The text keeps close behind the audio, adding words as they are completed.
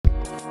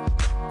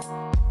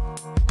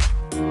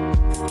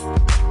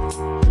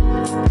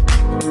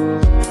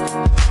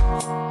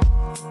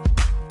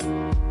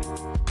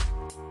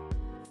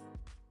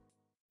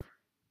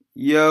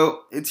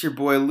Yo, it's your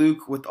boy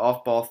Luke with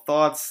Off Ball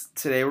Thoughts.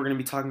 Today we're going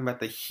to be talking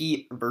about the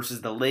Heat versus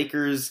the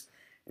Lakers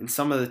and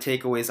some of the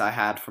takeaways I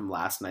had from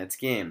last night's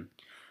game.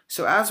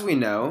 So as we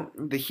know,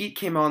 the Heat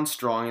came on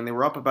strong and they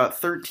were up about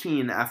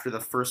 13 after the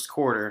first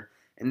quarter,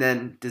 and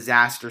then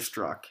disaster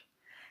struck.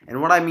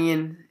 And what I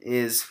mean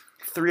is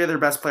three of their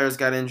best players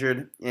got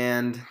injured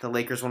and the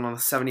Lakers went on a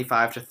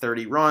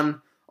 75-30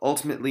 run,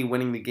 ultimately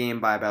winning the game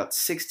by about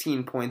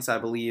 16 points, I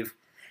believe.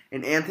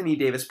 And Anthony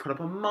Davis put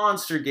up a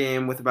monster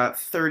game with about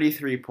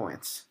 33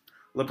 points.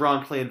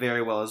 LeBron played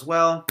very well as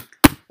well.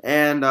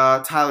 And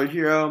Tyler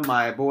Hero,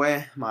 my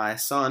boy, my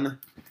son,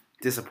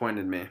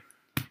 disappointed me.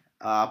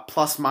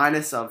 Plus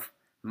minus of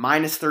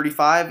minus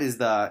 35 is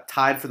the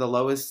tied for the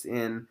lowest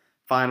in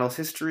finals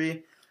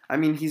history. I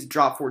mean, he's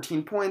dropped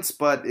 14 points,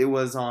 but it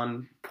was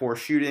on poor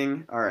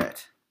shooting. All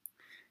right,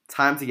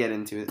 time to get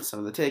into it, some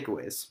of the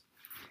takeaways.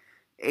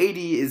 AD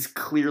is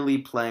clearly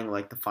playing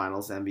like the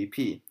finals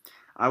MVP.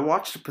 I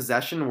watched a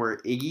possession where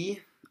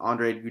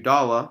Andre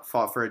Iguodala,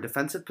 fought for a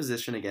defensive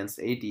position against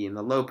AD in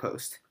the low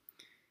post.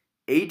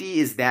 AD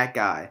is that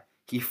guy.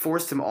 He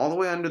forced him all the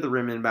way under the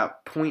rim in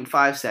about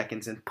 0.5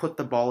 seconds and put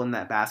the ball in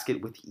that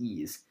basket with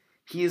ease.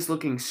 He is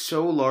looking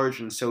so large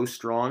and so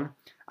strong,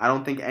 I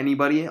don't think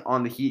anybody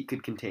on the Heat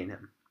could contain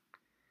him.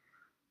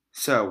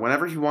 So,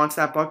 whenever he wants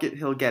that bucket,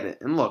 he'll get it.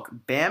 And look,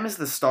 Bam is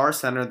the star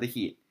center of the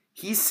Heat.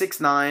 He's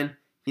 6'9",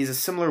 he's a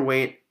similar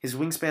weight, his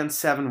wingspan's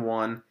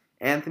 7'1",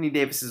 Anthony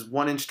Davis is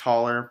 1 inch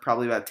taller,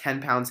 probably about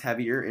 10 pounds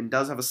heavier, and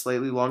does have a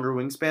slightly longer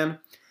wingspan,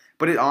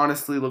 but it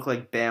honestly looked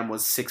like Bam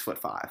was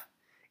 6'5".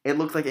 It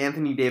looked like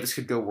Anthony Davis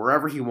could go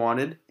wherever he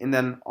wanted, and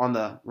then on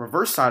the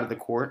reverse side of the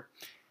court,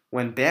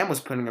 when Bam was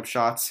putting up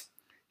shots,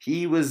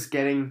 he was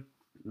getting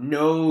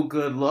no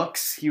good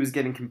looks. He was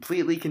getting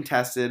completely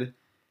contested.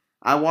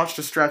 I watched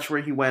a stretch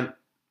where he went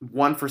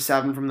 1 for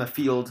 7 from the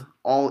field,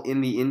 all in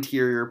the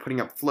interior,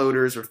 putting up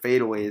floaters or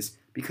fadeaways,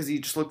 because he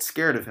just looked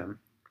scared of him.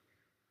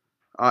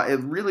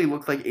 It really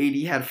looked like AD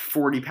had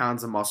 40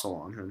 pounds of muscle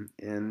on him,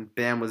 and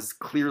Bam was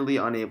clearly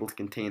unable to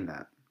contain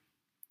that.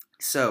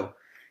 So,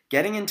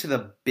 getting into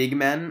the big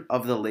men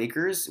of the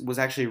Lakers was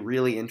actually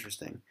really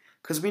interesting,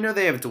 because we know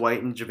they have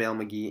Dwight and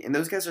JaVale McGee, and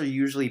those guys are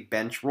usually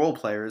bench role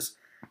players,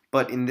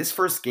 but in this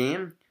first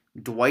game,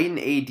 Dwight and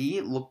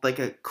AD looked like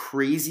a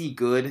crazy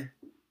good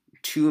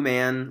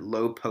two-man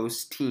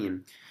low-post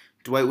team.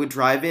 Dwight would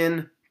drive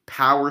in,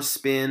 power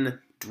spin,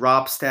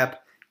 drop step,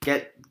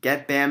 get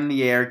Bam in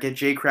the air, get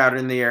Jay Crowder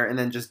in the air, and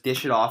then just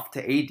dish it off to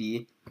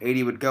AD.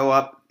 AD would go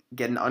up,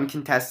 get an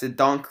uncontested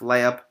dunk,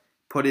 layup,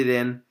 put it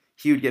in.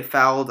 He would get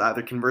fouled,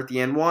 either convert the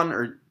N1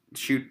 or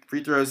shoot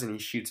free throws, and he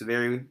shoots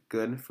very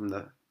good from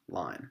the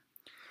line.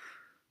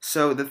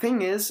 So the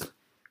thing is,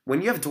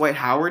 when you have Dwight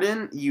Howard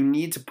in, you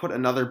need to put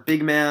another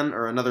big man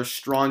or another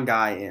strong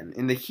guy in.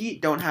 And the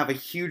Heat don't have a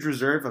huge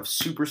reserve of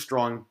super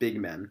strong big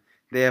men.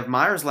 They have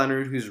Myers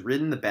Leonard, who's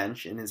ridden the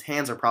bench, and his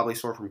hands are probably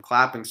sore from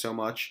clapping so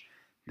much.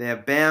 They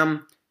have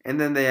Bam, and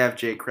then they have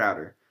Jay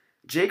Crowder.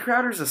 Jay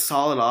Crowder's a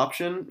solid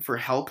option for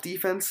help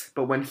defense,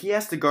 but when he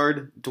has to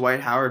guard Dwight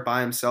Howard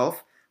by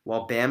himself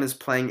while Bam is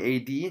playing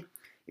AD,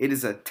 it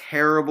is a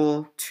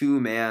terrible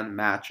two-man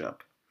matchup.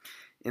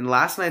 In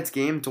last night's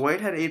game, Dwight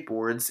had 8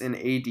 boards and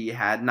AD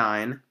had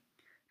 9.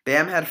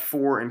 Bam had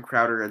 4 and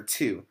Crowder had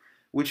 2,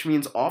 which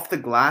means off the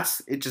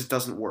glass, it just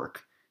doesn't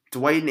work.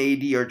 Dwight and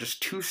AD are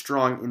just too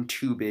strong and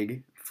too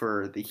big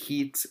for the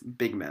Heat's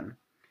big men.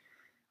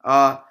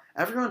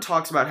 Everyone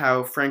talks about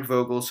how Frank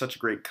Vogel is such a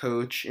great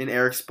coach, and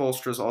Eric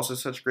Spoelstra is also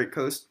such a great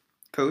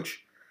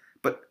coach.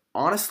 But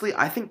honestly,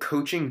 I think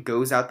coaching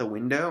goes out the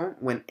window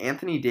when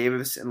Anthony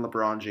Davis and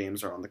LeBron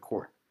James are on the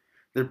court.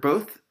 They're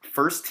both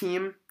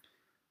first-team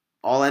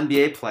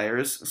All-NBA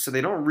players, so they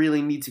don't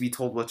really need to be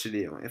told what to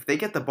do. If they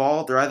get the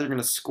ball, they're either going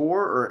to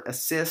score or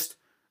assist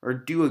or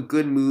do a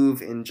good move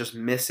and just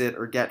miss it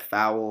or get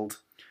fouled.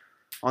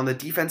 On the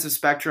defensive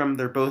spectrum,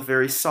 they're both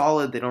very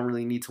solid. They don't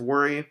really need to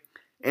worry.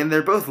 And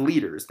they're both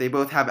leaders. They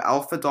both have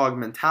alpha dog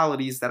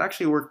mentalities that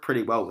actually work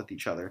pretty well with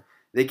each other.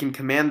 They can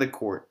command the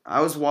court.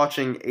 I was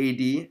watching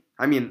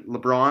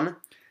LeBron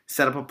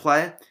set up a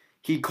play.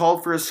 He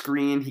called for a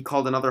screen. He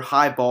called another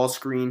high ball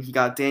screen. He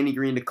got Danny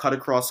Green to cut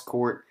across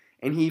court,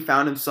 and he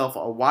found himself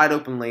a wide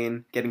open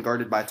lane getting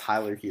guarded by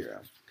Tyler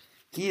Hero.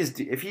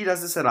 If he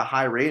does this at a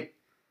high rate,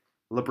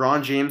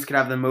 LeBron James could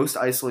have the most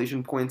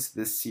isolation points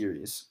this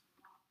series.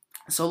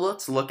 So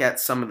let's look at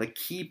some of the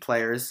key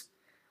players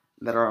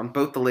that are on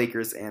both the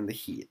Lakers and the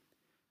Heat.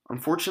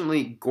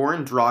 Unfortunately,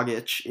 Goran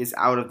Dragic is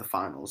out of the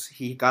finals.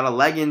 He got a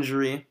leg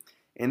injury,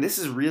 and this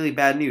is really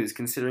bad news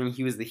considering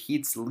he was the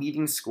Heat's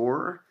leading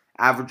scorer,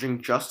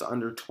 averaging just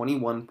under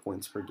 21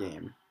 points per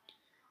game.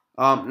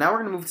 Now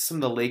we're going to move to some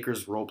of the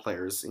Lakers' role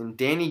players, in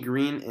Danny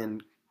Green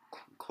and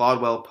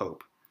Claudwell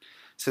Pope.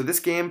 So this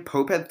game,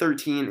 Pope had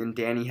 13 and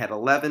Danny had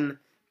 11.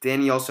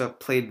 Danny also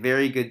played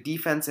very good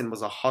defense and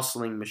was a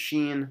hustling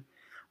machine.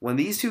 When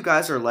these two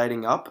guys are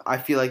lighting up, I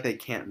feel like they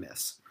can't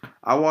miss.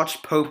 I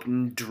watched Pope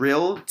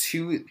drill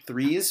 2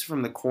 threes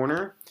from the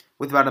corner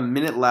with about a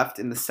minute left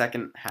in the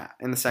second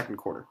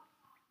quarter.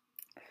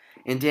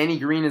 And Danny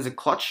Green is a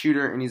clutch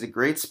shooter, and he's a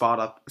great spot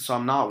up, so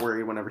I'm not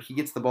worried. Whenever he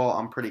gets the ball,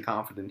 I'm pretty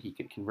confident he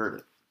could convert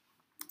it.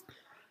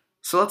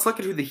 So let's look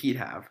at who the Heat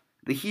have.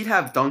 The Heat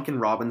have Duncan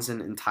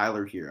Robinson and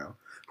Tyler Hero,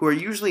 who are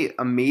usually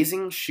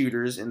amazing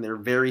shooters, and they're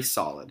very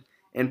solid.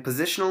 And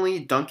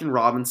positionally, Duncan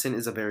Robinson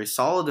is a very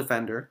solid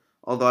defender,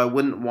 although I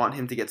wouldn't want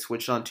him to get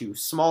switched on to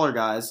smaller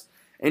guys.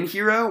 And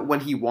Hero,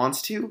 when he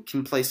wants to,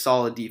 can play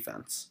solid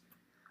defense.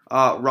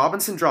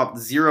 Robinson dropped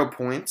 0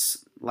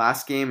 points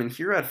last game, and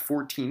Hero had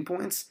 14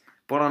 points,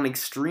 but on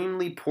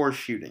extremely poor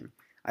shooting.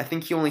 I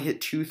think he only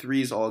hit 2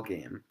 threes all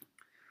game.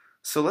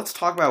 So let's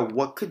talk about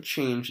what could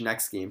change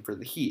next game for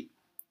the Heat.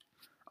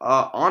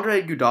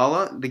 Andre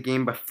Iguodala, the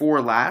game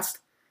before last,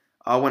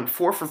 went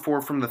 4 for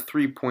 4 from the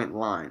 3-point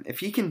line. If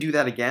he can do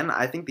that again,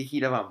 I think the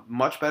Heat have a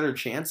much better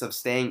chance of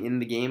staying in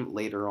the game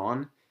later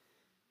on.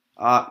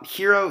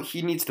 Hero,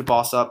 he needs to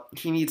boss up.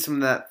 He needs some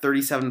of that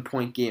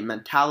 37-point game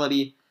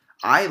mentality.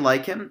 I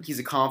like him. He's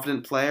a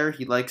confident player.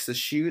 He likes to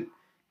shoot.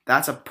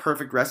 That's a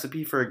perfect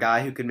recipe for a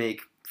guy who can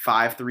make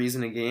 5 threes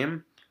in a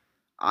game.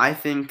 I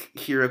think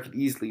Hero could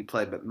easily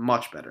play, but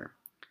much better.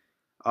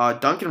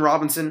 Duncan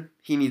Robinson,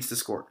 he needs to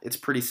score. It's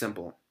pretty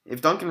simple.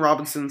 If Duncan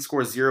Robinson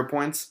scores 0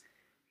 points,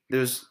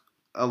 there's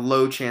a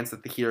low chance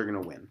that the Heat are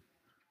going to win.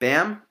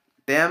 Bam,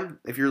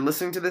 if you're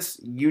listening to this,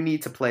 you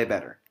need to play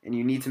better. And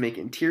you need to make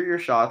interior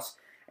shots,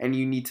 and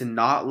you need to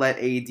not let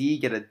AD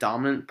get a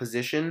dominant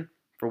position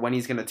for when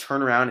he's going to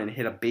turn around and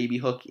hit a baby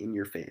hook in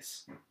your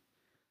face.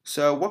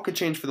 So what could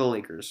change for the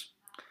Lakers?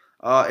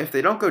 If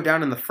they don't go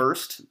down in the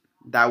first,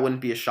 that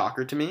wouldn't be a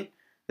shocker to me.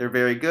 They're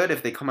very good.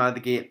 If they come out of the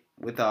gate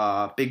with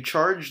a big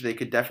charge, they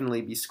could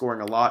definitely be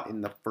scoring a lot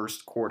in the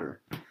first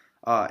quarter.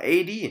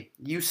 AD,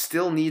 you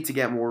still need to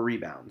get more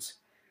rebounds.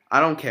 I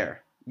don't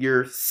care.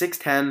 You're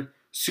 6'10",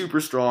 super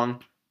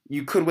strong.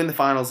 You could win the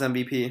finals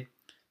MVP.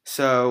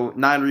 So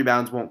 9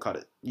 rebounds won't cut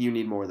it. You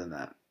need more than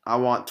that. I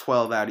want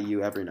 12 out of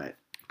you every night.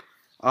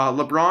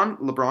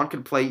 LeBron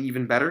could play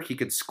even better. He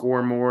could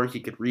score more. He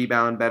could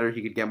rebound better.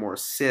 He could get more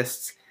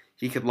assists.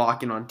 He could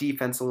lock in on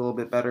defense a little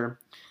bit better.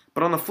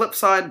 But on the flip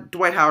side,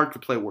 Dwight Howard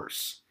could play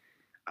worse.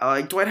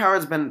 Dwight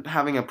Howard's been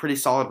having a pretty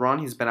solid run.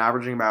 He's been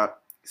averaging about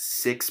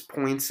 6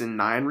 points and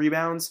 9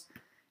 rebounds.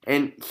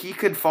 And he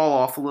could fall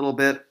off a little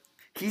bit.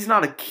 He's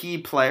not a key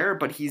player,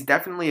 but he's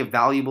definitely a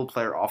valuable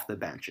player off the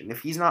bench. And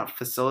if he's not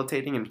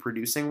facilitating and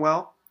producing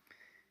well,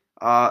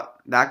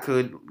 that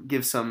could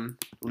give some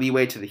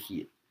leeway to the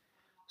Heat.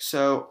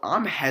 So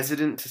I'm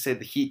hesitant to say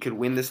the Heat could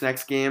win this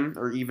next game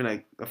or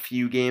even a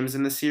few games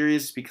in the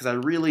series because I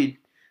really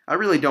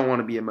don't want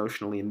to be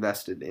emotionally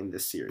invested in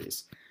this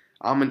series.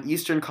 I'm an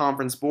Eastern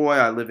Conference boy.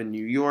 I live in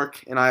New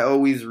York, and I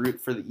always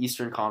root for the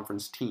Eastern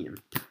Conference team.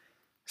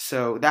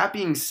 So that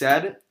being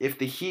said, if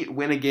the Heat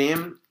win a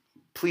game,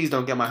 please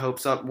don't get my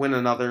hopes up. Win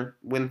another,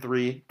 win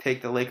 3,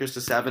 take the Lakers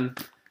to 7,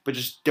 but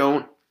just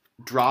don't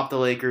drop the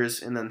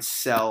Lakers and then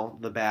sell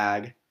the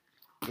bag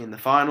in the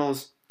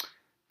finals.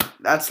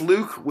 That's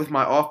Luke with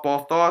my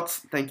off-ball thoughts.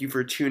 Thank you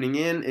for tuning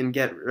in, and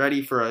get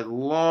ready for a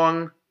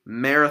long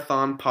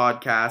marathon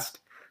podcast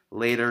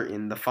later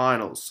in the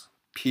finals.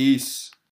 Peace.